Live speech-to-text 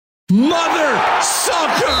Mother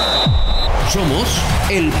Soccer. Somos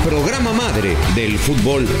el programa madre del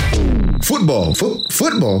fútbol. Football?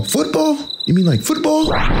 You mean like football?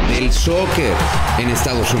 Del soccer en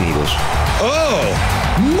Estados Unidos. Oh,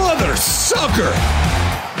 Mother Soccer.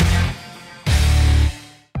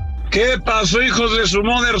 ¿Qué pasó, hijos de su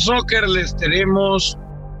Mother Soccer? Les tenemos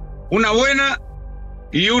una buena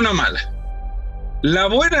y una mala. La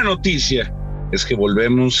buena noticia es que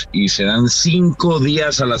volvemos y serán 5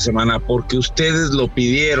 días a la semana porque ustedes lo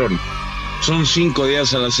pidieron. Son 5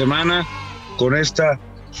 días a la semana con esta,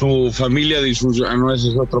 su familia disfuncional. No, ese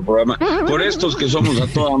es otro programa. Con estos que somos a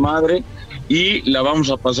toda madre y la vamos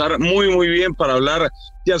a pasar muy, muy bien para hablar,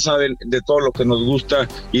 ya saben, de todo lo que nos gusta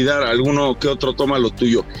y dar alguno que otro toma lo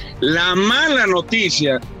tuyo. La mala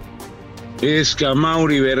noticia es que a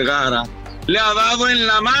Mauri Vergara le ha dado en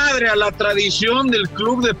la madre a la tradición del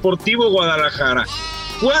Club Deportivo Guadalajara.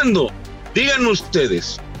 ¿Cuándo? Digan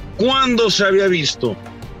ustedes, ¿cuándo se había visto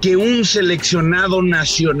que un seleccionado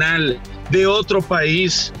nacional de otro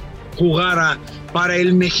país jugara para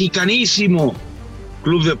el mexicanísimo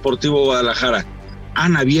Club Deportivo Guadalajara?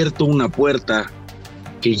 Han abierto una puerta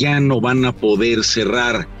que ya no van a poder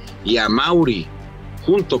cerrar, y a Mauri,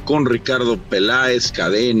 junto con Ricardo Peláez,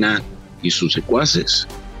 Cadena y sus secuaces,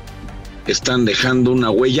 están dejando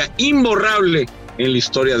una huella imborrable en la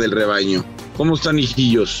historia del rebaño. ¿Cómo están,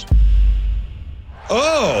 hijillos?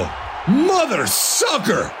 Oh, Mother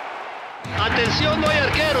Soccer. Atención, no hay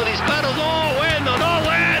arquero, disparo, no, bueno, gol.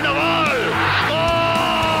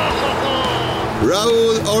 ¡Oh!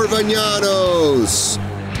 Raúl Orbañanos.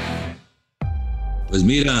 Pues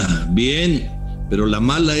mira, bien, pero la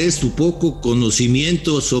mala es tu poco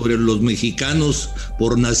conocimiento sobre los mexicanos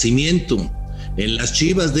por nacimiento. En las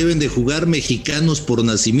Chivas deben de jugar mexicanos por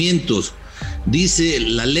nacimientos. Dice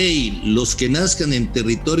la ley, los que nazcan en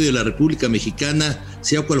territorio de la República Mexicana,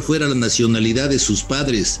 sea cual fuera la nacionalidad de sus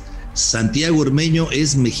padres. Santiago Ormeño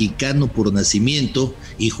es mexicano por nacimiento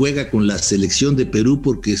y juega con la selección de Perú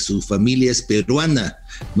porque su familia es peruana.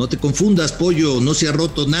 No te confundas, pollo, no se ha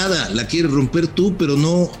roto nada. La quieres romper tú, pero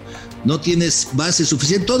no tienes base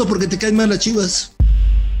suficiente. Todo porque te caen mal las Chivas.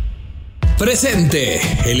 Presente,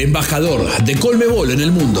 el embajador de Colmebol en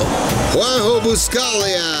el mundo, Juanjo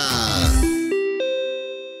Buscalia.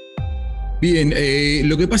 Bien,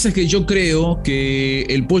 lo que pasa es que yo creo que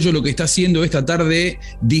el pollo lo que está haciendo esta tarde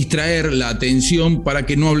distraer la atención para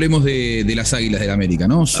que no hablemos de las Águilas del América,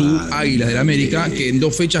 ¿no? Águilas del América, que en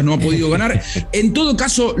 2 fechas no ha podido ganar. En todo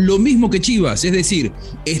caso, lo mismo que Chivas, es decir,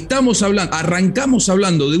 arrancamos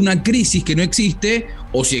hablando de una crisis que no existe,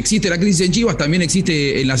 o si existe la crisis en Chivas, también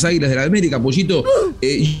existe en las Águilas del América, pollito.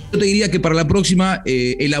 Yo te diría que para la próxima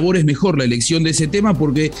elabores mejor la elección de ese tema,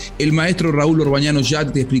 porque el maestro Raúl Orbañanos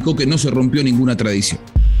ya te explicó que no se rompió ninguna tradición.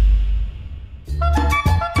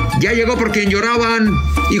 Ya llegó por quien lloraban,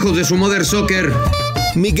 hijos de su Mother Soccer.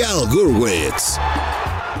 Miguel Gurwitz.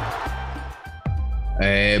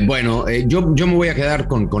 Yo me voy a quedar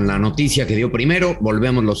con la noticia que dio primero.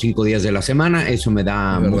 Volvemos los 5 días de la semana. Eso me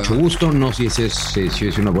da mucho gusto. No sé si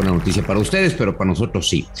es una buena noticia para ustedes, pero para nosotros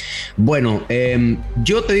sí. Bueno,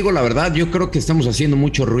 yo te digo la verdad, yo creo que estamos haciendo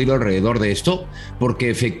mucho ruido alrededor de esto, porque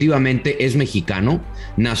efectivamente es mexicano,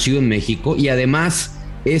 nació en México, y además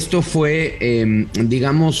esto fue,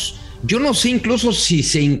 yo no sé incluso si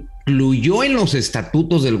se incluyó en los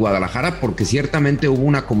estatutos del Guadalajara, porque ciertamente hubo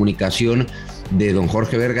una comunicación de don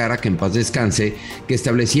Jorge Vergara, que en paz descanse, que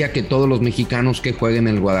establecía que todos los mexicanos que jueguen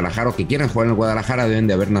en el Guadalajara o que quieran jugar en el Guadalajara deben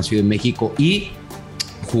de haber nacido en México y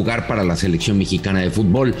jugar para la selección mexicana de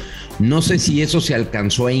fútbol. No sé si eso se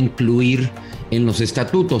alcanzó a incluir en los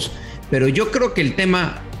estatutos, pero yo creo que el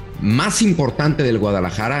tema más importante del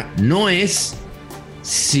Guadalajara no es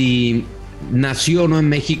si nació o no en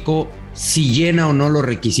México, si llena o no los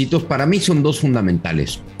requisitos. Para mí son 2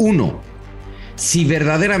 fundamentales. 1, si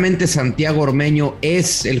verdaderamente Santiago Ormeño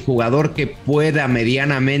es el jugador que pueda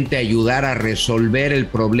medianamente ayudar a resolver el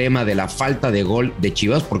problema de la falta de gol de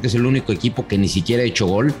Chivas, porque es el único equipo que ni siquiera ha hecho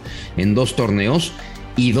gol en 2 torneos.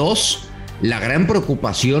 Y 2, la gran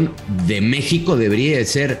preocupación de México debería de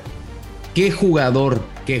ser qué jugador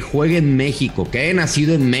que juegue en México, que haya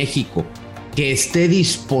nacido en México, que esté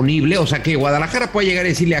disponible, o sea, que Guadalajara pueda llegar y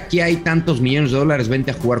decirle: aquí hay tantos millones de dólares, vente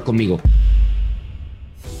a jugar conmigo.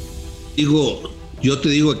 Yo te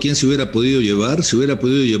digo a quién se hubiera podido llevar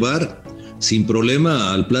sin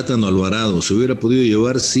problema al Plátano Alvarado, se hubiera podido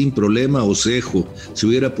llevar sin problema a Osejo, se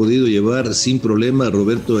hubiera podido llevar sin problema a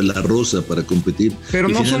Roberto de la Rosa para competir. Pero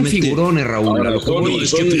no son figurones, Raúl.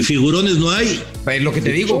 Es que figurones no hay. Es lo que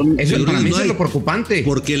te digo, eso para mí es lo preocupante.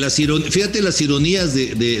 Porque fíjate las ironías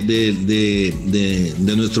de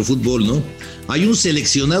nuestro fútbol, ¿no? Hay un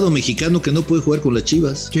seleccionado mexicano que no puede jugar con las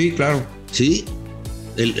Chivas. Sí, claro. Sí,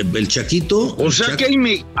 el Chaquito. O sea que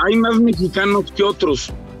hay más mexicanos que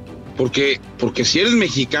otros. Porque si eres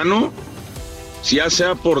mexicano, ya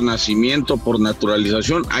sea por nacimiento, por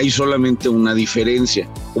naturalización, hay solamente una diferencia.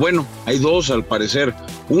 Bueno, hay dos al parecer.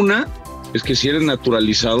 Una es que si eres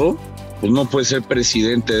naturalizado, pues no puedes ser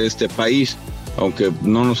presidente de este país, aunque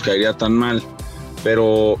no nos caería tan mal.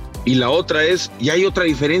 Y la otra es, y hay otra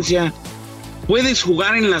diferencia, puedes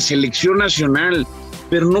jugar en la selección nacional,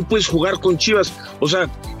 pero no puedes jugar con Chivas. O sea,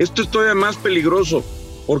 esto es todavía más peligroso,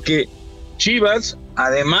 porque Chivas,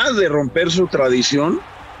 además de romper su tradición,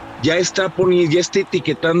 ya está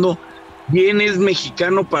etiquetando quién es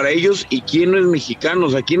mexicano para ellos y quién no es mexicano, o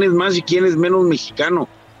sea, quién es más y quién es menos mexicano.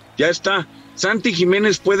 Ya está. Santi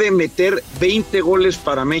Jiménez puede meter 20 goles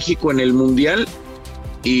para México en el Mundial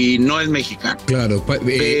y no es mexicano. Claro,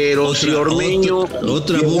 pero si Ormeño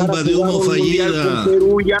otra bomba de humo fallida.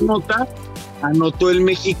 Perú ya anotó el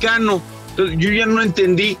mexicano. Entonces, yo ya no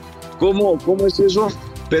entendí cómo es eso,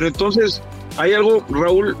 pero entonces hay algo,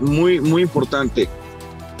 Raúl, muy, muy importante.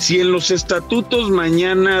 Si en los estatutos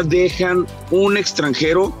mañana dejan un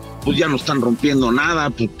extranjero, pues ya no están rompiendo nada,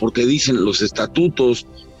 pues porque dicen los estatutos.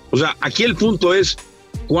 O sea, aquí el punto es,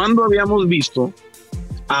 ¿cuándo habíamos visto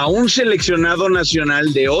a un seleccionado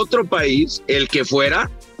nacional de otro país, el que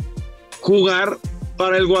fuera, jugar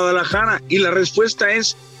para el Guadalajara? Y la respuesta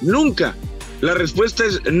es nunca. La respuesta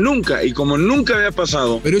es nunca, y como nunca había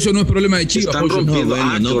pasado. Pero eso no es problema de Chivas. Están rompiendo.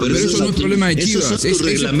 Pero eso no es problema de Chivas. Esos son los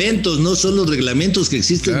reglamentos, no son los reglamentos que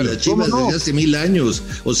existen en las Chivas desde hace 1000 años.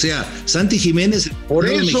 O sea, Santi Jiménez,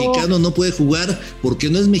 mexicano, no puede jugar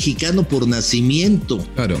porque no es mexicano por nacimiento.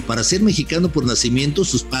 Claro. Para ser mexicano por nacimiento,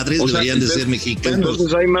 sus padres deberían de ser mexicanos.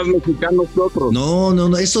 Entonces hay más mexicanos que otros.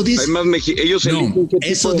 No, eso dice. Hay más ellos eligen qué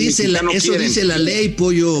eso dice la ley,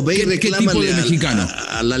 pollo. Ve y reclámale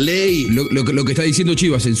a la ley. Lo que está diciendo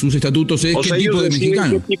Chivas en sus estatutos es qué tipo de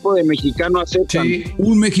mexicano. ¿Qué tipo de mexicano aceptan? Sí,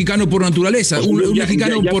 un mexicano por naturaleza, un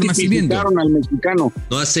mexicano por nacimiento. Al mexicano.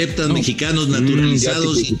 No aceptan mexicanos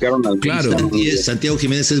naturalizados. Claro. Santiago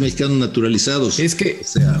Jiménez es mexicano naturalizado. Es que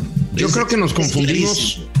yo creo que nos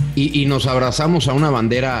confundimos y nos abrazamos a una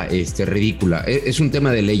bandera ridícula. Es un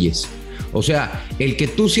tema de leyes. O sea, el que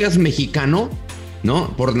tú seas mexicano,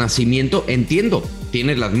 ¿no? Por nacimiento, entiendo,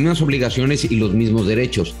 tienes las mismas obligaciones y los mismos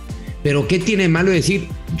derechos. Pero ¿qué tiene malo decir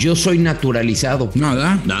yo soy naturalizado?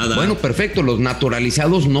 Nada. Bueno, perfecto, los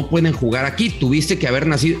naturalizados no pueden jugar aquí, tuviste que haber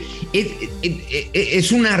nacido.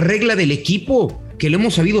 Es una regla del equipo que lo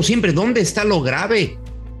hemos sabido siempre. ¿Dónde está lo grave?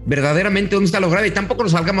 Verdaderamente, ¿dónde está lo grave? Tampoco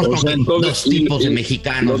nos salgamos con dos tipos de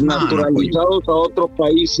mexicanos. Los naturalizados a otro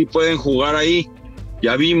país sí pueden jugar ahí.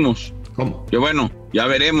 Ya vimos. ¿Cómo? Que bueno, ya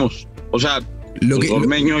veremos. O sea, lo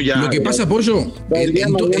que pasa, Pollo,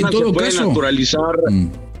 en todo caso, naturalizar.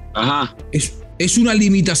 Ajá. Es una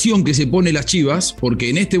limitación que se pone las Chivas, porque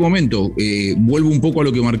en este momento, vuelvo un poco a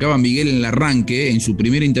lo que marcaba Miguel en el arranque, en su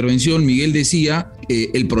primera intervención, Miguel decía,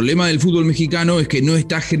 el problema del fútbol mexicano es que no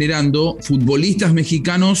está generando futbolistas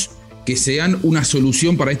mexicanos que sean una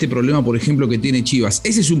solución para este problema, por ejemplo, que tiene Chivas.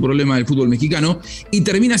 Ese es un problema del fútbol mexicano y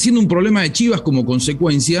termina siendo un problema de Chivas como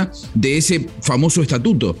consecuencia de ese famoso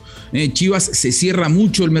estatuto. Chivas se cierra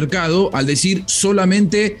mucho el mercado al decir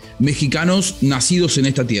solamente mexicanos nacidos en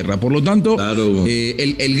esta tierra. Por lo tanto, claro,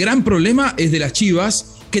 el gran problema es de las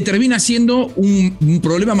Chivas, que termina siendo un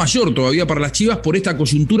problema mayor todavía para las Chivas por esta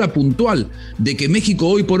coyuntura puntual de que México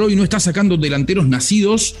hoy por hoy no está sacando delanteros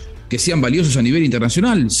nacidos que sean valiosos a nivel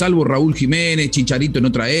internacional, salvo Raúl Jiménez, Chicharito en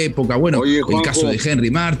otra época, bueno, Juanjo, el caso de Henry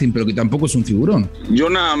Martin, pero que tampoco es un figurón. Yo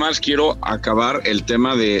nada más quiero acabar el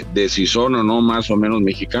tema de si son o no más o menos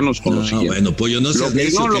mexicanos con lo siguiente. Bueno, pues yo no sé la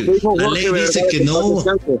ley dice que no.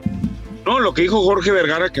 No, lo que dijo Jorge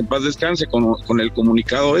Vergara, que en paz descanse, con el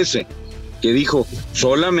comunicado ese, que dijo,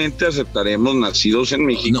 solamente aceptaremos nacidos en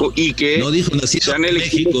México y que no dijo sean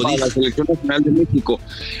elegidos para la Selección Nacional de México.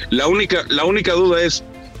 La única duda es,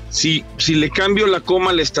 si le cambio la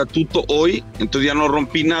coma al estatuto hoy, entonces ya no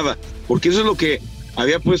rompí nada, porque eso es lo que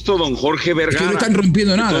había puesto don Jorge Vergara. Es que no están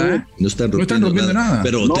rompiendo nada, ¿eh? No están rompiendo nada.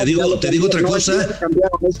 Pero no, te digo otra cosa.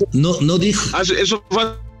 No dijo. Eso fue.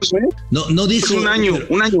 No dijo. Es un año.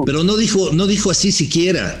 Pero no dijo así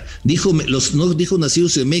siquiera. No dijo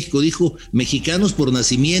nacidos en México, dijo mexicanos por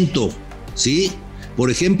nacimiento, ¿sí? Por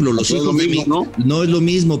ejemplo, los hijos de Miguel, no es lo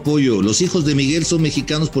mismo, Pollo. Los hijos de Miguel son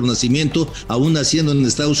mexicanos por nacimiento, aún naciendo en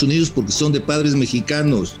Estados Unidos porque son de padres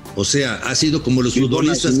mexicanos. O sea, ha sido como los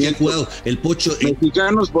futbolistas que han jugado. El Pocho.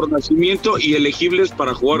 Mexicanos por nacimiento y elegibles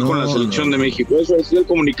para jugar con la selección de México. ¿Eso decía el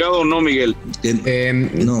comunicado o no, Miguel?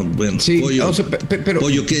 No, bueno, sí, Pollo. O sea, pero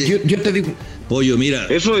Pollo, ¿qué? Yo te digo. Pollo, mira.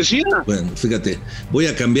 Eso decía. Bueno, fíjate, voy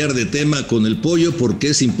a cambiar de tema con el Pollo porque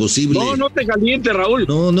es imposible. No te calientes, Raúl.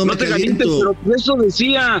 No me te caliento. Pero eso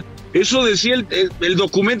decía el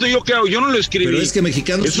documento. ¿Yo qué hago? Yo no lo escribí. Pero es que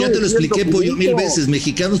mexicanos, eso ya te lo expliqué, Pollo, 1000 veces.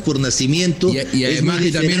 Mexicanos por nacimiento y además es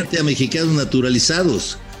muy también diferente a mexicanos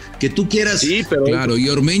naturalizados. Que tú quieras. Sí, pero. Claro, y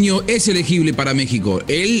Ormeño es elegible para México.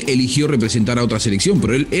 Él eligió representar a otra selección,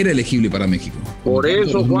 pero él era elegible para México. Por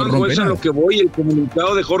eso, Juan, es a lo que voy. El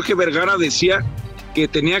comunicado de Jorge Vergara decía que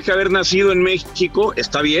tenía que haber nacido en México.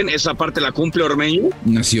 Está bien, esa parte la cumple Ormeño.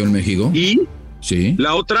 Nació en México. Y sí.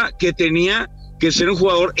 La otra, que tenía que ser un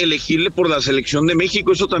jugador elegible por la selección de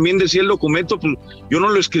México. Eso también decía el documento. Pues yo no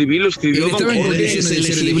lo escribí, lo escribió don Jorge.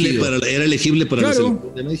 Era elegible para la selección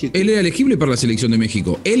de México. Él era elegible para la selección de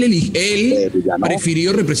México. Él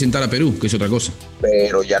prefirió representar a Perú, que es otra cosa.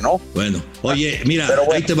 Pero ya no. Bueno, oye, mira,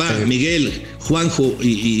 ahí te va, Miguel, Juanjo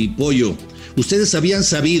y Pollo. ¿Ustedes habían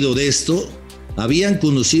sabido de esto? ¿Habían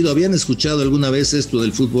conocido, habían escuchado alguna vez esto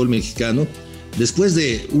del fútbol mexicano? Después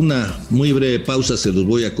de una muy breve pausa se los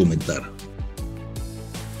voy a comentar.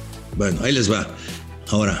 Bueno, ahí les va.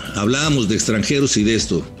 Ahora, hablábamos de extranjeros y de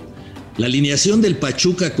esto. La alineación del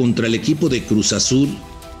Pachuca contra el equipo de Cruz Azul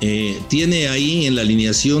tiene ahí en la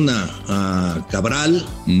alineación a Cabral,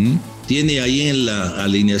 tiene ahí en la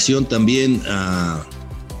alineación también a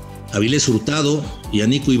Avilés Hurtado y a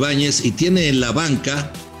Nico Ibáñez, y tiene en la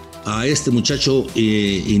banca a este muchacho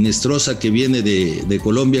Inestrosa que viene de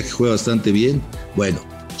Colombia, que juega bastante bien. Bueno,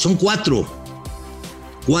 son cuatro.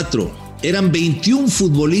 Eran 21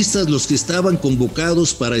 futbolistas los que estaban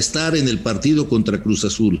convocados para estar en el partido contra Cruz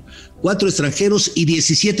Azul. 4 extranjeros y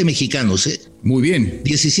 17 mexicanos. Muy bien.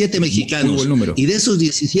 17 mexicanos. Muy buen número. Y de esos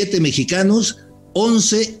 17 mexicanos,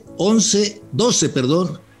 12,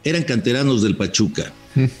 eran canteranos del Pachuca.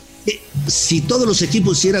 Si todos los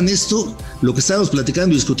equipos hicieran esto, lo que estábamos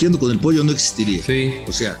platicando y discutiendo con el Pollo no existiría. Sí.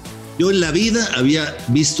 O sea, yo en la vida había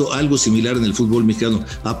visto algo similar en el fútbol mexicano.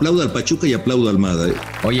 Aplaudo al Pachuca y aplaudo a Almada.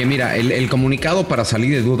 Oye, mira, el comunicado, para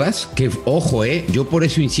salir de dudas, que ojo, yo por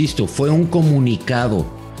eso insisto, fue un comunicado.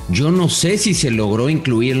 Yo no sé si se logró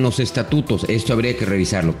incluir en los estatutos, esto habría que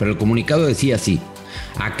revisarlo, pero el comunicado decía así: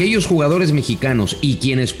 aquellos jugadores mexicanos y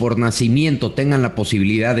quienes por nacimiento tengan la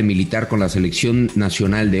posibilidad de militar con la selección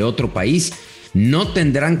nacional de otro país no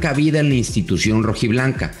tendrán cabida en la institución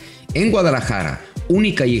rojiblanca. En Guadalajara,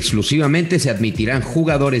 única y exclusivamente se admitirán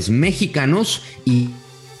jugadores mexicanos, y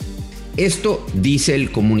esto dice el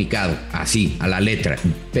comunicado, así, a la letra.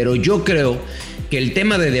 Pero yo creo que el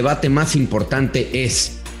tema de debate más importante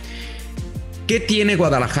es: ¿qué tiene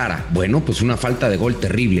Guadalajara? Bueno, pues una falta de gol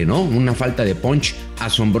terrible, ¿no? Una falta de punch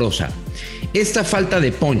asombrosa. Esta falta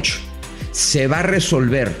de punch se va a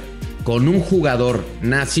resolver con un jugador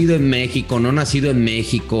nacido en México, no nacido en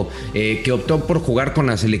México, que optó por jugar con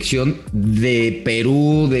la selección de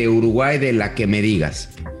Perú, de Uruguay, de la que me digas.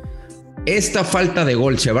 Esta falta de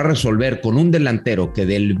gol se va a resolver con un delantero que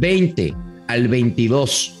del 20 al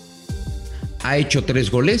 22 ha hecho 3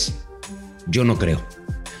 goles. Yo no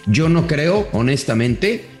creo,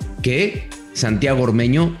 honestamente, que Santiago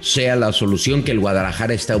Ormeño sea la solución que el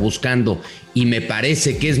Guadalajara está buscando, y me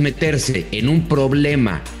parece que es meterse en un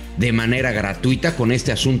problema de manera gratuita con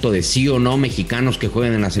este asunto de sí o no mexicanos que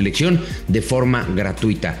jueguen en la selección de forma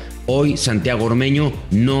gratuita. Hoy Santiago Ormeño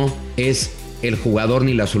no es el jugador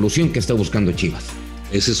ni la solución que está buscando Chivas.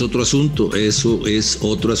 Ese es otro asunto, eso es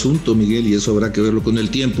otro asunto, Miguel, y eso habrá que verlo con el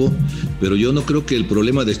tiempo, pero yo no creo que el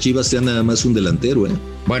problema de Chivas sea nada más un delantero, ¿eh?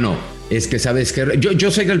 Bueno, es que sabes que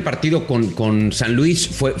yo sé que el partido con San Luis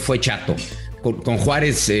fue chato. Con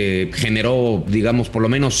Juárez generó, digamos, por lo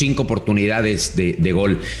menos 5 oportunidades de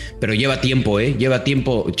gol, pero lleva tiempo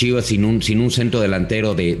Chivas sin un centro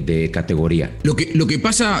delantero de categoría. Lo que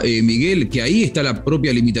pasa, Miguel, que ahí está la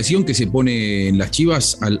propia limitación que se pone en las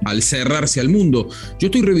Chivas al cerrarse al mundo. Yo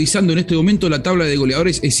estoy revisando en este momento la tabla de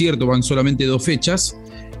goleadores, es cierto, van solamente 2 fechas,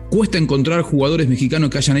 cuesta encontrar jugadores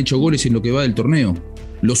mexicanos que hayan hecho goles en lo que va del torneo.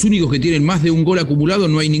 Los únicos que tienen más de un gol acumulado,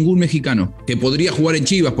 no hay ningún mexicano que podría jugar en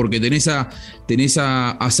Chivas, porque tenés a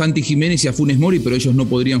Santi Jiménez y a Funes Mori, pero ellos no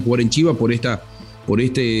podrían jugar en Chivas por esta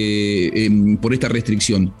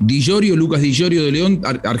restricción. Lucas Di Llorio de León,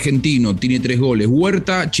 argentino, tiene 3 goles.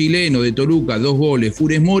 Huerta, chileno, de Toluca, 2 goles.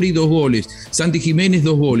 Funes Mori, 2 goles. Santi Jiménez,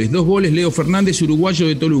 2 goles. 2 goles Leo Fernández, uruguayo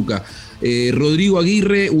de Toluca. Rodrigo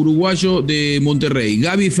Aguirre, uruguayo de Monterrey,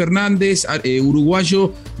 Gaby Fernández,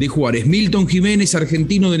 uruguayo de Juárez, Milton Jiménez,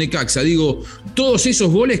 argentino de Necaxa. Digo, todos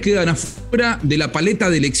esos goles quedan afuera de la paleta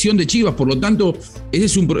de elección de Chivas, por lo tanto, ese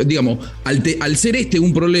es al ser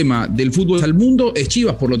un problema del fútbol al mundo, es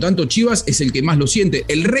Chivas, por lo tanto, Chivas es el que más lo siente.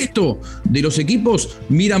 El resto de los equipos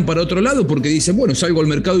miran para otro lado porque dicen, bueno, salgo al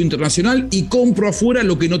mercado internacional y compro afuera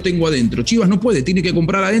lo que no tengo adentro. Chivas no puede, tiene que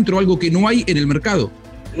comprar adentro algo que no hay en el mercado.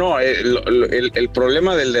 No, el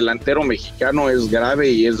problema del delantero mexicano es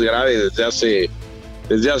grave y es grave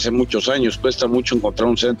desde hace muchos años. Cuesta mucho encontrar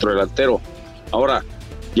un centro delantero. Ahora,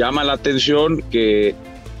 llama la atención que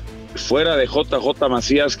fuera de JJ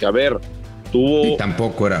Macías, que tuvo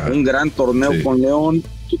tampoco era un gran torneo con León,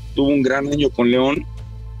 tuvo un gran año con León,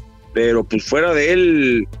 pero pues fuera de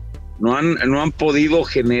él no han podido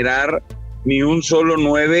generar ni un solo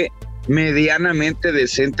 9 medianamente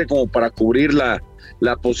decente como para cubrir la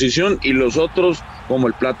posición, y los otros como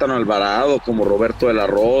el Plátano Alvarado, como Roberto de la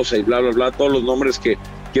Rosa y bla bla bla, todos los nombres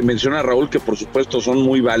que menciona Raúl, que por supuesto son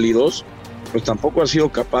muy válidos, pues tampoco ha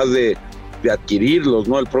sido capaz de adquirirlos,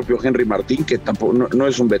 ¿no? El propio Henry Martín, que tampoco no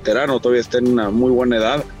es un veterano, todavía está en una muy buena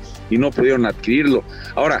edad y no pudieron adquirirlo.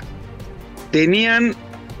 Ahora, tenían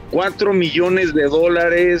 $4 millones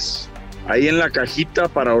ahí en la cajita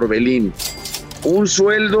para Orbelín, un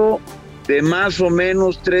sueldo de más o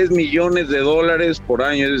menos $3 millones por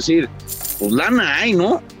año, es decir, pues lana hay,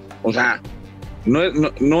 ¿no? O sea,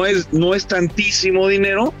 no es tantísimo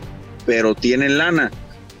dinero, pero tienen lana.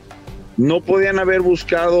 No podían haber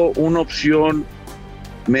buscado una opción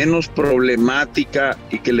menos problemática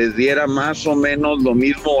y que les diera más o menos lo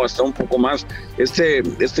mismo o hasta un poco más. Este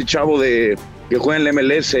chavo que juega en el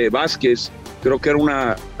MLS, Vázquez, creo que era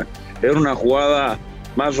una jugada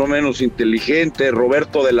más o menos inteligente.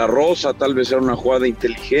 Roberto de la Rosa tal vez era una jugada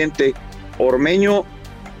inteligente. Ormeño,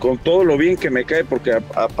 con todo lo bien que me cae, porque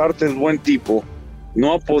aparte es buen tipo,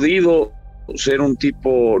 no ha podido ser un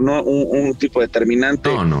tipo determinante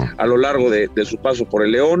a lo largo de su paso por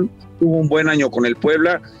el León. Tuvo un buen año con el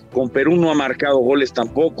Puebla, con Perú no ha marcado goles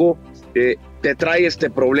tampoco. Te trae este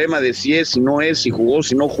problema de si es, si no es, si jugó,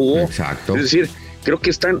 si no jugó. Exacto. Es decir, creo que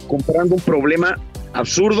están comprando un problema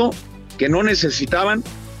absurdo que no necesitaban.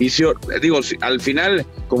 Y al final,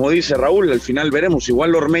 como dice Raúl, al final veremos,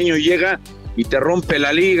 igual Ormeño llega y te rompe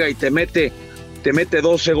la liga y te mete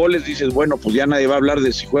 12 goles, dices, bueno, pues ya nadie va a hablar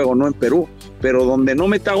de si juega o no en Perú, pero donde no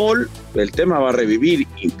meta gol, el tema va a revivir,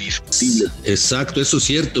 indiscutible. Exacto, eso es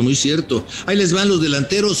cierto, muy cierto. Ahí les van los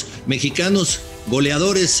delanteros mexicanos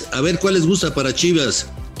goleadores, a ver cuál les gusta para Chivas.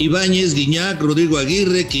 Ibáñez, Guiñac, Rodrigo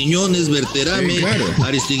Aguirre, Quiñones, Berterame,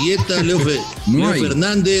 Aristigueta, Leo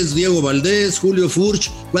Fernández, Diego Valdés, Julio Furch.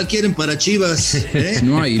 ¿Cuál quieren para Chivas?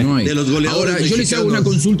 No hay. De los goleadores. Ahora, yo les hago una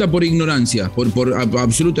consulta por ignorancia, por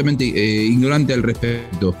absolutamente ignorante al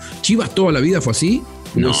respecto. ¿Chivas toda la vida fue así?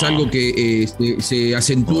 ¿O es algo que se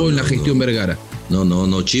acentuó en la gestión Vergara?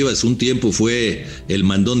 No. Chivas un tiempo fue el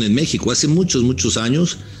mandón en México, hace muchos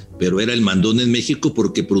años, pero era el mandón en México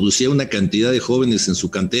porque producía una cantidad de jóvenes en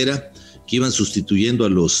su cantera que iban sustituyendo a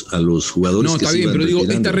los jugadores. No, está bien, pero digo,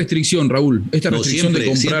 esta restricción, Raúl, de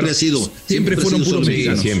comprar, siempre fueron puros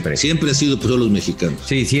mexicanos. Siempre ha sido puros mexicanos.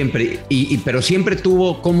 Sí, siempre. Pero siempre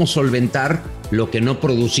tuvo cómo solventar lo que no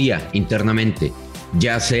producía internamente,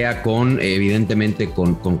 ya sea evidentemente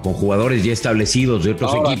con jugadores ya establecidos de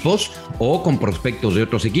otros equipos o con prospectos de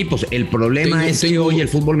otros equipos. El problema es que hoy el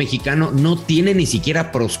fútbol mexicano no tiene ni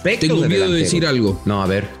siquiera prospectos. Tengo miedo de decir algo. No, a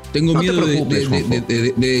ver. Tengo miedo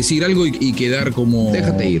de decir algo y quedar como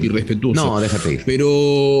irrespetuoso. No, déjate ir.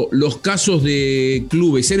 Pero los casos de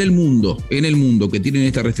clubes en el mundo que tienen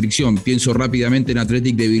esta restricción, pienso rápidamente en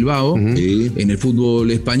Athletic de Bilbao, en el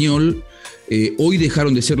fútbol español, hoy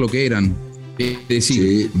dejaron de ser lo que eran. Es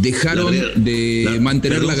decir, dejaron de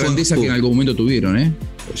mantener la grandeza que en algún momento tuvieron,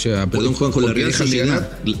 O sea, perdón, Juanjo, la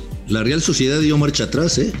Real Sociedad dio marcha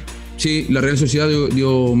atrás, Sí, la Real Sociedad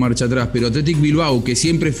dio marcha atrás, pero Athletic Bilbao, que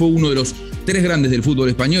siempre fue uno de los 3 grandes del fútbol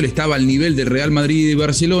español, estaba al nivel del Real Madrid y de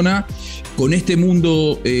Barcelona, con este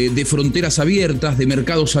mundo de fronteras abiertas, de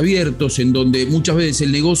mercados abiertos, en donde muchas veces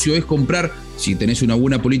el negocio es comprar, si tenés una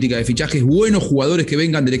buena política de fichajes, buenos jugadores que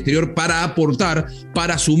vengan del exterior para aportar,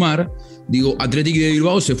 para sumar. Digo, Athletic de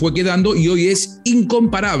Bilbao se fue quedando y hoy es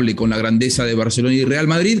incomparable con la grandeza de Barcelona y Real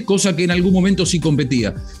Madrid, cosa que en algún momento sí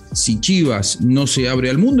competía. Si Chivas no se abre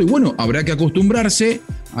al mundo, y bueno, habrá que acostumbrarse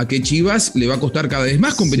a que Chivas le va a costar cada vez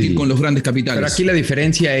más competir con los grandes capitales. Pero aquí la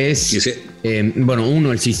diferencia es,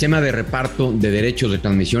 el sistema de reparto de derechos de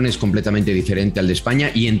transmisión es completamente diferente al de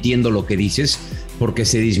España, y entiendo lo que dices, porque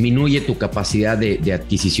se disminuye tu capacidad de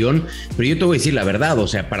adquisición, pero yo te voy a decir la verdad, o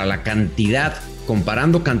sea, para la cantidad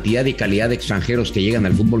comparando cantidad y calidad de extranjeros que llegan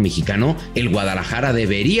al fútbol mexicano, el Guadalajara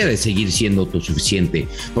debería de seguir siendo autosuficiente,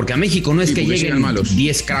 porque a México no es que lleguen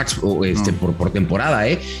 10 cracks por temporada,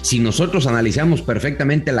 ¿eh? Si nosotros analizamos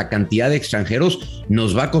perfectamente la cantidad de extranjeros,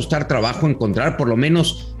 nos va a costar trabajo encontrar por lo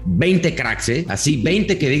menos 20 cracks, ¿eh? Así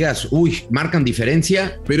 20 que digas, uy, marcan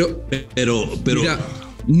diferencia. Pero mira,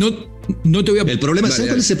 no te voy a... El problema, ¿sabes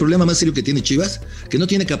cuál es el problema más serio que tiene Chivas? Que no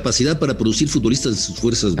tiene capacidad para producir futbolistas de sus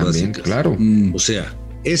fuerzas básicas. Claro. O sea,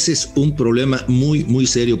 ese es un problema muy, muy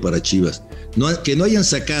serio para Chivas. Que no hayan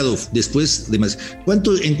sacado después de más.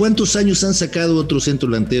 ¿En cuántos años han sacado otro centro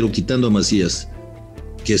delantero quitando a Macías?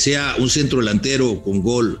 Que sea un centro delantero con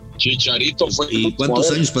gol. Chicharito fue. ¿Y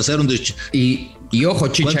cuántos años pasaron de Y ojo,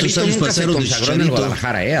 Chicharito nunca se consagró en el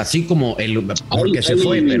Guadalajara, así como porque se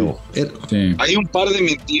fue, pero... Sí. Hay un par de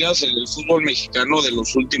mentiras en el fútbol mexicano de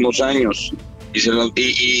los últimos años.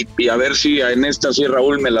 Y a ver si en esta sí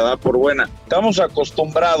Raúl me la da por buena. Estamos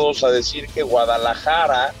acostumbrados a decir que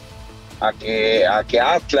Guadalajara, a que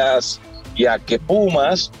Atlas y a que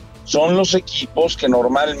Pumas son los equipos que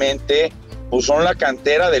normalmente pues, son la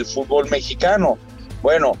cantera del fútbol mexicano.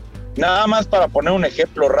 Bueno, nada más para poner un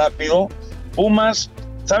ejemplo rápido, Pumas,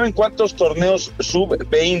 ¿saben cuántos torneos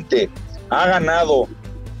sub-20 ha ganado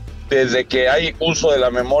desde que hay uso de la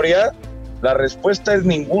memoria? La respuesta es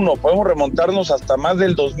ninguno. Podemos remontarnos hasta más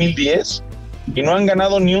del 2010 y no han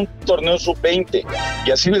ganado ni un torneo sub-20.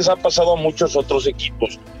 Y así les ha pasado a muchos otros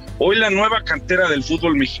equipos. Hoy la nueva cantera del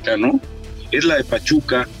fútbol mexicano es la de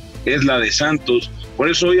Pachuca, es la de Santos. Por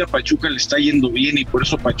eso hoy a Pachuca le está yendo bien y por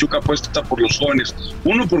eso Pachuca apuesta por los jóvenes.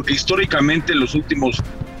 Uno, porque históricamente en los últimos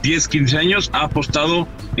 10, 15 años ha apostado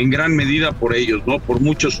en gran medida por ellos, ¿no? Por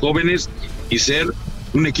muchos jóvenes y ser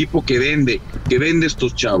un equipo que vende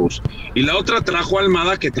estos chavos. Y la otra trajo a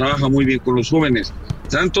Almada, que trabaja muy bien con los jóvenes.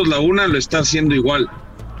 Santos Laguna lo está haciendo igual.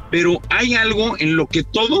 Pero hay algo en lo que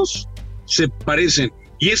todos se parecen.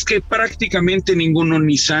 Y es que prácticamente ninguno,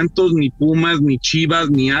 ni Santos, ni Pumas, ni Chivas,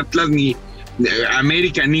 ni Atlas, ni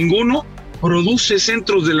América, ninguno produce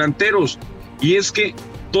centros delanteros. Y es que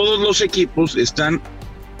todos los equipos están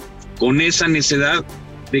con esa necedad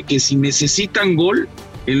de que si necesitan gol,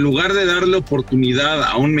 en lugar de darle oportunidad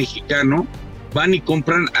a un mexicano, van y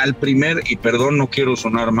compran al primer, y perdón, no quiero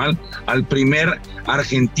sonar mal, al primer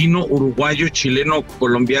argentino, uruguayo, chileno,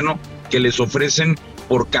 colombiano que les ofrecen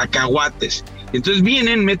por cacahuates. Entonces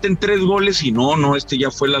vienen, meten 3 goles y no, este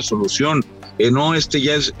ya fue la solución. Y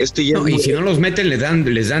si no los meten,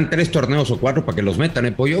 les dan 3 torneos o 4 para que los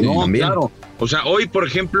metan, Pollo. No, también. Claro. O sea, hoy, por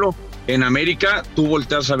ejemplo, en América, tú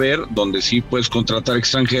volteas a ver donde sí puedes contratar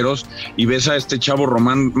extranjeros y ves a este chavo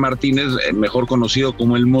Román Martínez, mejor conocido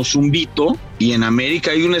como el Mozumbito, y en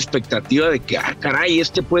América hay una expectativa de que, caray,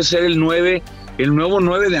 este puede ser el nuevo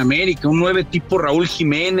 9 de América, un 9 tipo Raúl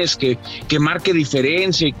Jiménez que marque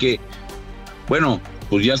diferencia y que, bueno,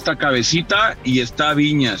 pues ya está Cabecita y está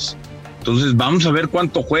Viñas. Entonces vamos a ver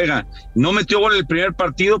cuánto juega. No metió gol el primer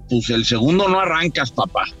partido, pues el segundo no arrancas,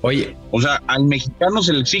 papá. Oye, o sea, al mexicano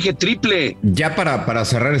se le exige triple. Ya para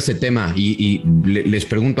cerrar este tema y les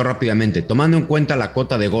pregunto rápidamente, tomando en cuenta la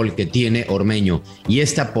cuota de gol que tiene Ormeño y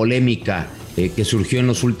esta polémica que surgió en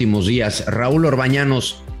los últimos días, Raúl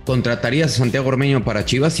Orbañanos, ¿contratarías a Santiago Ormeño para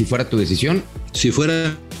Chivas si fuera tu decisión? Si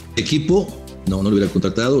fuera equipo, no lo hubiera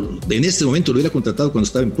contratado. En este momento lo hubiera contratado cuando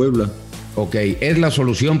estaba en Puebla. Ok, ¿es la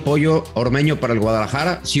solución, Pollo, Ormeño para el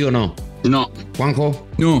Guadalajara, sí o no? No. ¿Juanjo?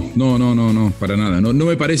 No, para nada. No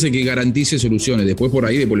me parece que garantice soluciones. Después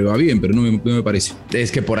le va bien, pero no me parece.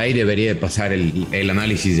 Es que por ahí debería de pasar el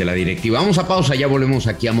análisis de la directiva. Vamos a pausa, ya volvemos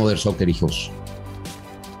aquí a Modern Soccer, hijos.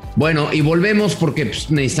 Bueno, y volvemos porque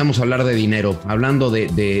necesitamos hablar de dinero. Hablando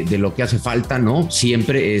de lo que hace falta, ¿no?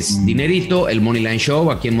 Siempre es dinerito, el Moneyline Show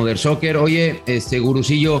aquí en Modern Soccer. Oye,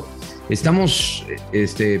 Gurusillo, estamos,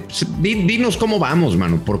 dinos cómo vamos,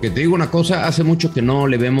 mano, porque te digo una cosa, hace mucho que no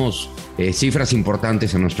le vemos cifras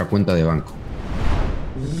importantes a nuestra cuenta de banco.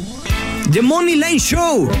 The Moneyline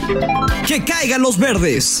Show, que caigan los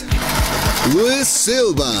verdes. Luis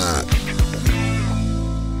Silva.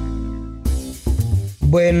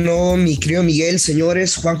 Bueno, mi querido Miguel,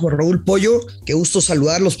 señores, Juanjo, Raúl, Pollo, qué gusto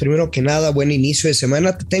saludarlos. Primero que nada, buen inicio de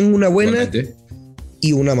semana. Tengo una buena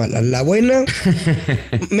y una mala. La buena,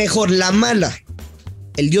 mejor, la mala.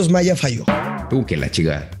 El dios maya falló. Que la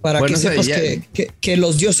chica. Para que sepas que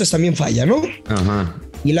los dioses también fallan, ¿no? Ajá.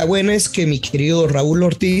 Y la buena es que mi querido Raúl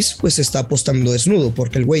Ortiz, pues está apostando desnudo,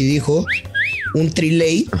 porque el güey dijo un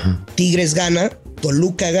triley, Tigres gana,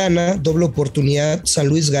 Toluca gana, doble oportunidad, San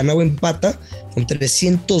Luis gana o empata, con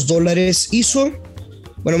 $300 hizo.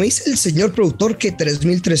 Bueno, me dice el señor productor que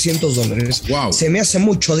 $3,300. Wow. Se me hace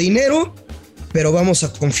mucho dinero, pero vamos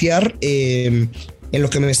a confiar en lo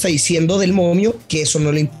que me está diciendo del momio, que eso no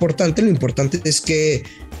es lo importante es que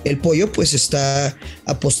el pollo pues está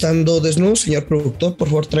apostando desnudo. Señor productor, por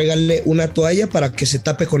favor tráigale una toalla para que se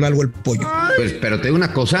tape con algo el pollo. Pues, pero te digo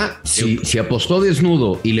una cosa, si apostó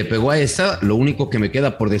desnudo y le pegó a esta, lo único que me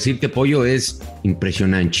queda por decirte, pollo, es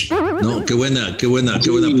impresionante. No, qué buena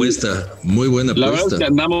apuesta, muy buena apuesta. La verdad es que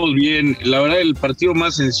andamos bien. La verdad, el partido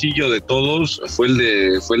más sencillo de todos fue el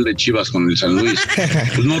de Chivas con el San Luis.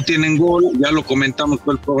 Pues no tienen gol, ya lo comentamos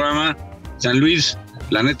todo el programa. San Luis,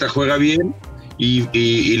 la neta, juega bien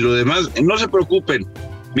y lo demás, no se preocupen.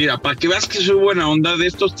 Mira, para que veas que soy buena onda, de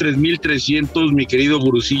estos 3,300, mi querido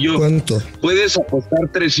Gurusillo, ¿cuánto? Puedes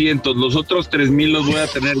apostar 300, los otros 3,000 los voy a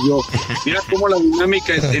tener yo. Mira cómo la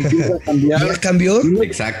dinámica empieza a cambiar. ¿Ya cambió?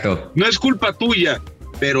 Exacto. No es culpa tuya,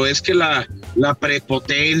 pero es que la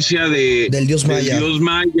prepotencia del Dios Maya,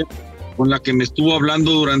 con la que me estuvo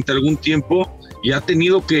hablando durante algún tiempo, y ha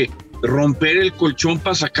tenido que romper el colchón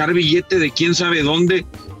para sacar billete de quién sabe dónde.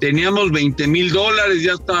 Teníamos $20,000,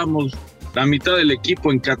 ya estábamos la mitad del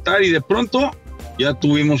equipo en Qatar y de pronto ya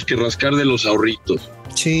tuvimos que rascar de los ahorritos.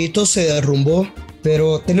 Sí, todo se derrumbó,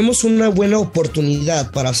 pero tenemos una buena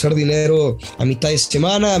oportunidad para hacer dinero a mitad de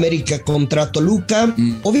semana. América contra Toluca,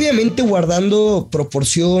 obviamente guardando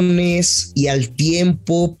proporciones y al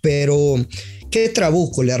tiempo, pero qué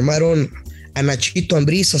trabuco le armaron a Nachito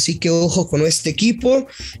Ambriz, así que ojo con este equipo.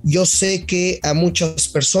 Yo sé que a muchas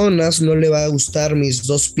personas no le va a gustar mis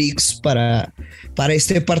dos picks para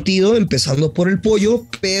este partido, empezando por el pollo,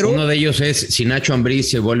 pero... Uno de ellos es si Nacho Ambriz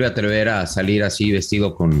se vuelve a atrever a salir así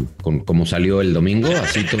vestido con como salió el domingo,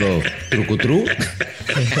 así todo trucutru.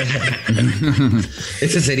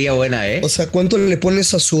 Ese sería buena, ¿eh? O sea, ¿cuánto le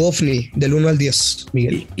pones a su OVNI del 1 al 10,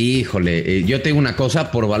 Miguel? Híjole, yo tengo una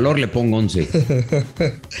cosa, por valor le pongo 11.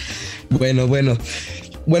 Bueno,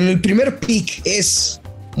 el primer pick es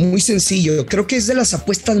muy sencillo. Creo que es de las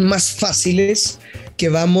apuestas más fáciles que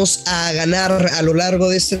vamos a ganar a lo largo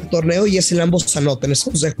de este torneo, y es el ambos anoten.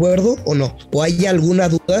 ¿Estamos de acuerdo o no? ¿O hay alguna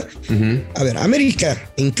duda? A ver,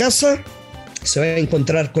 América en casa se va a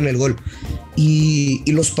encontrar con el gol. Y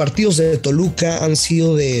los partidos de Toluca han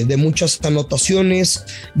sido de muchas anotaciones.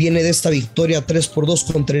 Viene de esta victoria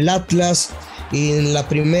 3-2 contra el Atlas. En la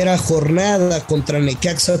primera jornada contra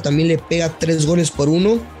Necaxa también le pega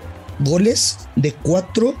 3-1. Goles de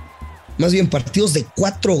 4, más bien partidos de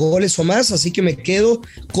 4 goles o más. Así que me quedo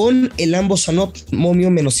con el ambos anot momio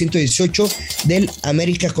menos 118 del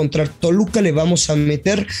América contra Toluca. Le vamos a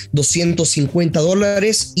meter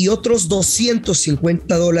 $250 y otros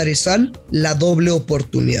 $250 al la doble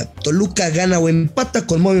oportunidad. Toluca gana o empata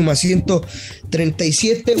con momio más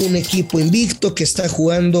 137, un equipo invicto que está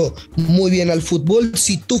jugando muy bien al fútbol.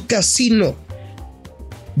 Si tu casino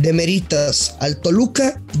demeritas al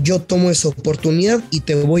Toluca, yo tomo esa oportunidad y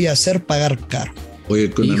te voy a hacer pagar caro. Oye,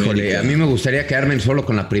 híjole, a mí me gustaría quedarme solo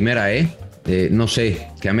con la primera, no sé,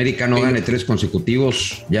 que América no gane 3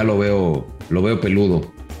 consecutivos, ya lo veo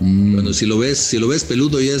peludo. Bueno, si lo ves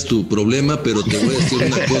peludo ya es tu problema, pero te voy a decir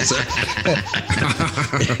una cosa.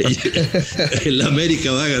 El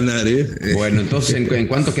América va a ganar, Bueno, entonces, ¿en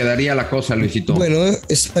cuánto quedaría la cosa, Luisito? Bueno,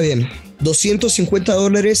 está bien.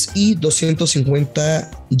 $250 y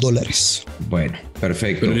 $250. Bueno,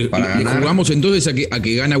 perfecto. Pero, para ganar. ¿Jugamos entonces a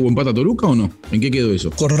que gana o empata Toluca o no? ¿En qué quedó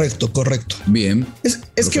eso? Correcto. Bien.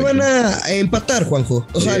 Es que van a empatar, Juanjo.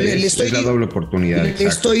 O sea, es la doble oportunidad. Le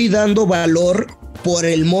estoy dando valor por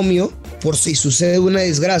el momio, por si sucede una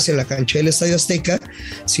desgracia en la cancha del Estadio Azteca.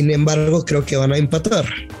 Sin embargo, creo que van a empatar.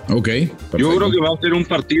 Ok, perfecto. Yo creo que va a ser un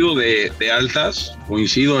partido de altas.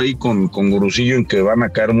 Coincido ahí con Gurusillo en que van a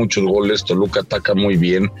caer muchos goles. Toluca ataca muy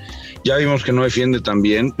bien. Ya vimos que no defiende tan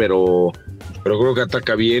bien, pero creo que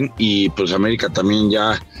ataca bien, y pues América también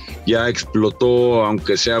ya explotó,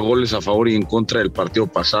 aunque sea goles a favor y en contra del partido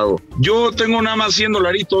pasado. Yo tengo nada más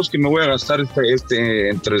 $100 que me voy a gastar este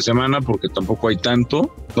entre semana, porque tampoco hay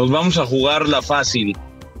tanto. Nos vamos a jugar la fácil.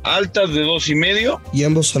 Altas de 2.5 y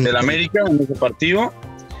ambos del América en ese partido,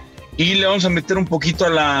 y le vamos a meter un poquito a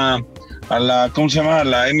la ¿cómo se llama? A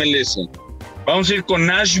la MLS. Vamos a ir con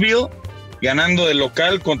Nashville ganando de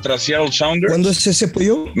local contra Seattle Sounders. ¿Cuándo es ese,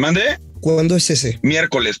 pollo? ¿Mandé? ¿Cuándo es ese?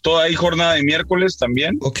 Miércoles, toda ahí jornada de miércoles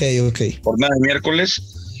también. Ok. Jornada de miércoles.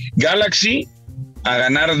 Galaxy a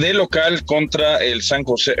ganar de local contra el San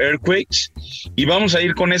José Earthquakes. Y vamos a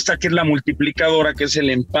ir con esta que es la multiplicadora, que es el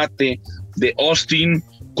empate de Austin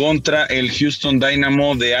contra el Houston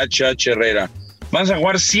Dynamo de H.H. Herrera. Vamos a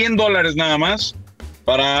jugar $100 nada más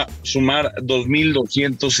para sumar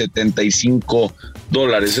 $2,275.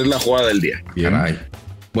 Es la jugada del día. Bien.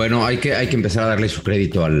 Bueno, hay que empezar a darle su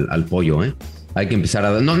crédito al pollo, Hay que empezar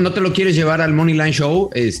a... ¿No te lo quieres llevar al Moneyline Show,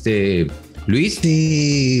 Luis?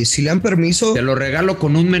 Si le dan permiso. Te lo regalo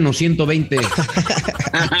con un menos 120.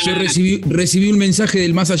 Yo recibí un mensaje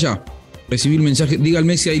del más allá. Recibí un mensaje.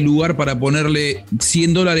 Díganme si hay lugar para ponerle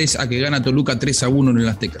 $100 a que gana Toluca 3-1 en el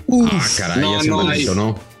Azteca. Caray, ya se maldito,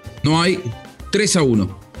 ¿no? No hay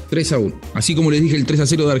 3-1. 3-1. Así como les dije el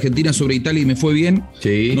 3-0 de Argentina sobre Italia y me fue bien.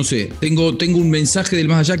 Sí. No sé, tengo un mensaje del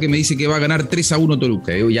más allá que me dice que va a ganar 3-1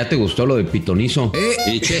 Toluca. ¿Ya te gustó lo de Pitonizo?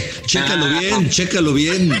 Chécalo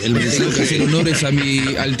bien el mensaje. Tengo que hacer honores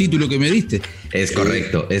al título que me diste. Es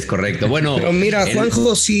correcto. Bueno. Pero mira,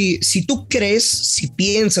 Juanjo, si tú crees, si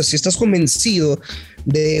piensas, si estás convencido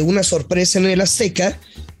de una sorpresa en el Azteca,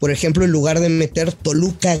 por ejemplo, en lugar de meter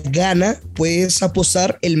Toluca gana, puedes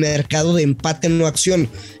apostar el mercado de empate no acción.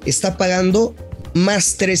 Está pagando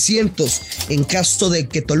más 300. En caso de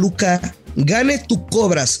que Toluca gane, tú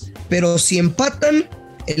cobras. Pero si empatan,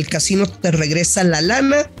 el casino te regresa la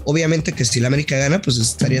lana. Obviamente que si la América gana, pues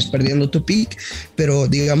estarías perdiendo tu pick. Pero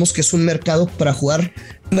digamos que es un mercado para jugar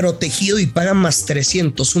protegido y pagan más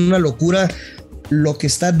 300. Una locura lo que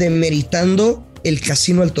está demeritando el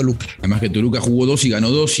casino al Toluca. Además que Toluca jugó 2 y ganó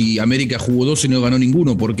 2 y América jugó 2 y no ganó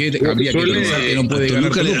ninguno. ¿Por qué habría que pensar que no puede ganar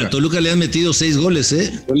Toluca? A Toluca le han metido 6 goles,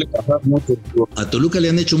 ¿eh? A Toluca le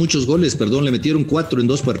han hecho muchos goles, le metieron 4 en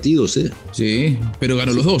 2 partidos, ¿eh? Sí, pero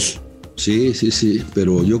ganó los 2. Sí,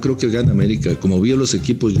 pero yo creo que gana América. Como vio los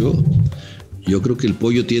equipos yo creo que el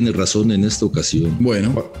Pollo tiene razón en esta ocasión.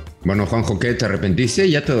 Bueno, Juanjo, ¿qué? ¿Te arrepentiste?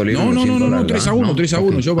 ¿Ya te dolió? No, 3-1,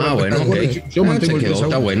 3-1. Okay. Yo mantengo el 3-1.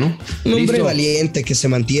 Está bueno. Un hombre valiente que se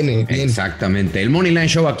mantiene bien. Exactamente. El Moneyline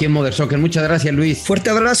Show aquí en Mother Soccer. Muchas gracias, Luis.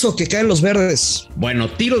 Fuerte abrazo, que caen los verdes.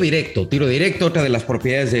 Bueno, tiro directo, otra de las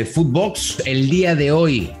propiedades de Footbox. El día de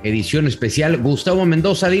hoy, edición especial. Gustavo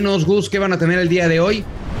Mendoza, dinos, Gus, ¿qué van a tener el día de hoy?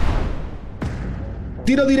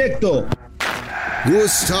 Tiro directo.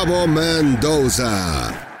 Gustavo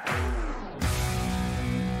Mendoza.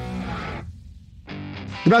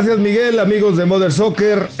 Gracias, Miguel, amigos de Mother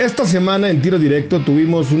Soccer. Esta semana en Tiro Directo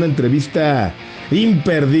tuvimos una entrevista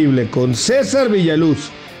imperdible con César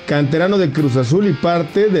Villaluz, canterano de Cruz Azul y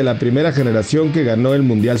parte de la primera generación que ganó el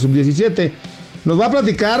Mundial Sub-17. Nos va a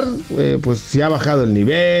platicar pues si ha bajado el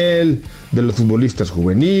nivel de los futbolistas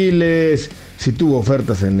juveniles, si tuvo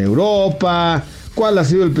ofertas en Europa, cuál ha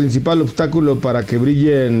sido el principal obstáculo para que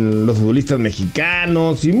brillen los futbolistas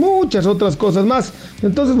mexicanos y muchas otras cosas más.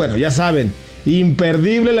 Entonces, bueno, ya saben,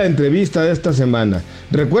 imperdible la entrevista de esta semana.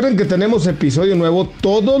 Recuerden que tenemos episodio nuevo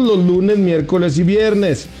todos los lunes, miércoles y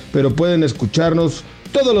viernes, pero pueden escucharnos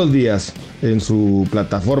todos los días en su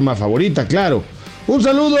plataforma favorita, claro. Un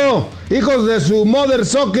saludo, hijos de su Mother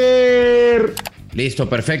Soccer. Listo,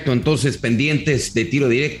 perfecto. Entonces, pendientes de Tiro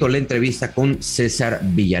Directo, la entrevista con César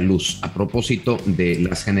Villaluz a propósito de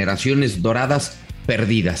las generaciones doradas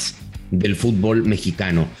perdidas del fútbol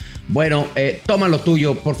mexicano. Bueno, toma lo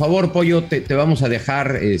tuyo, por favor, Pollo, te vamos a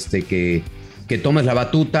dejar que tomes la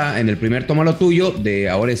batuta en el primer toma lo tuyo de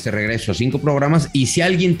ahora este regreso a 5 programas, y si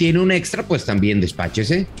alguien tiene un extra, pues también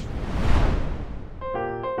despáchese.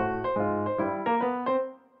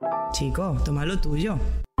 Chico, toma lo tuyo.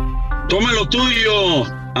 Toma lo tuyo,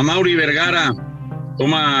 Amaury Vergara.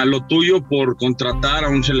 Toma lo tuyo por contratar a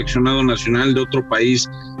un seleccionado nacional de otro país.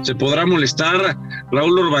 Se podrá molestar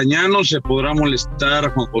Raúl Orbañano, se podrá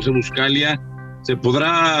molestar Juan José Buscalia, se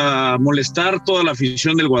podrá molestar toda la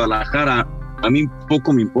afición del Guadalajara. A mí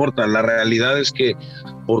poco me importa. La realidad es que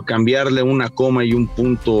por cambiarle una coma y un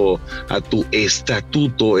punto a tu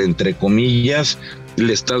estatuto, entre comillas,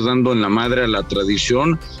 le estás dando en la madre a la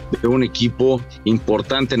tradición de un equipo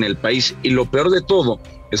importante en el país. Y lo peor de todo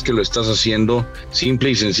es que lo estás haciendo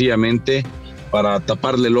simple y sencillamente para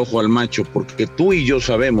taparle el ojo al macho, porque tú y yo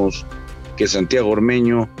sabemos que Santiago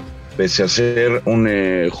Ormeño, pese a ser un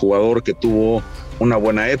jugador que tuvo una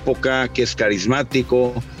buena época, que es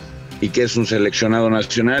carismático y que es un seleccionado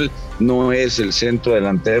nacional, no es el centro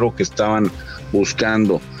delantero que estaban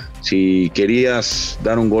buscando. Si querías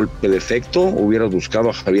dar un golpe de efecto, hubieras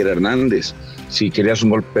buscado a Javier Hernández. Si querías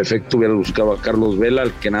un golpe de efecto, hubieras buscado a Carlos Vela,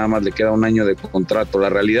 al que nada más le queda un año de contrato. La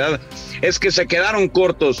realidad es que se quedaron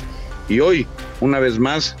cortos y hoy, una vez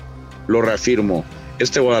más, lo reafirmo.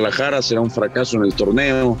 Este Guadalajara será un fracaso en el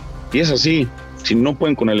torneo y es así. Si no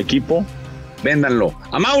pueden con el equipo, véndanlo.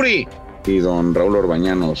 Amaury y don Raúl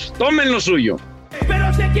Orbañanos, tomen lo suyo.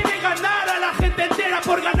 Pero se quiere ganar a la gente entera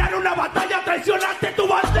por ganar una batalla, traicionaste tu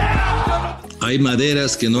bandera. Hay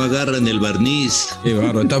maderas que no agarran el barniz. Qué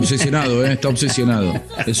barro, está obsesionado, está obsesionado.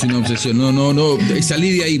 Es una obsesión. No.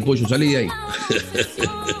 Salí de ahí, Pollo, salí de ahí.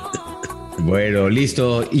 Bueno,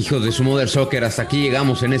 listo, hijos de su Mother Soccer. Hasta aquí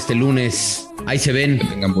llegamos en este lunes. Ahí se ven. Que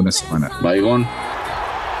tengan buena semana. Baigón.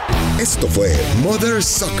 Esto fue Mother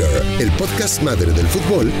Soccer, el podcast madre del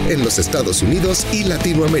fútbol en los Estados Unidos y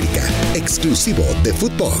Latinoamérica, exclusivo de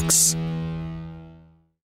Footbox.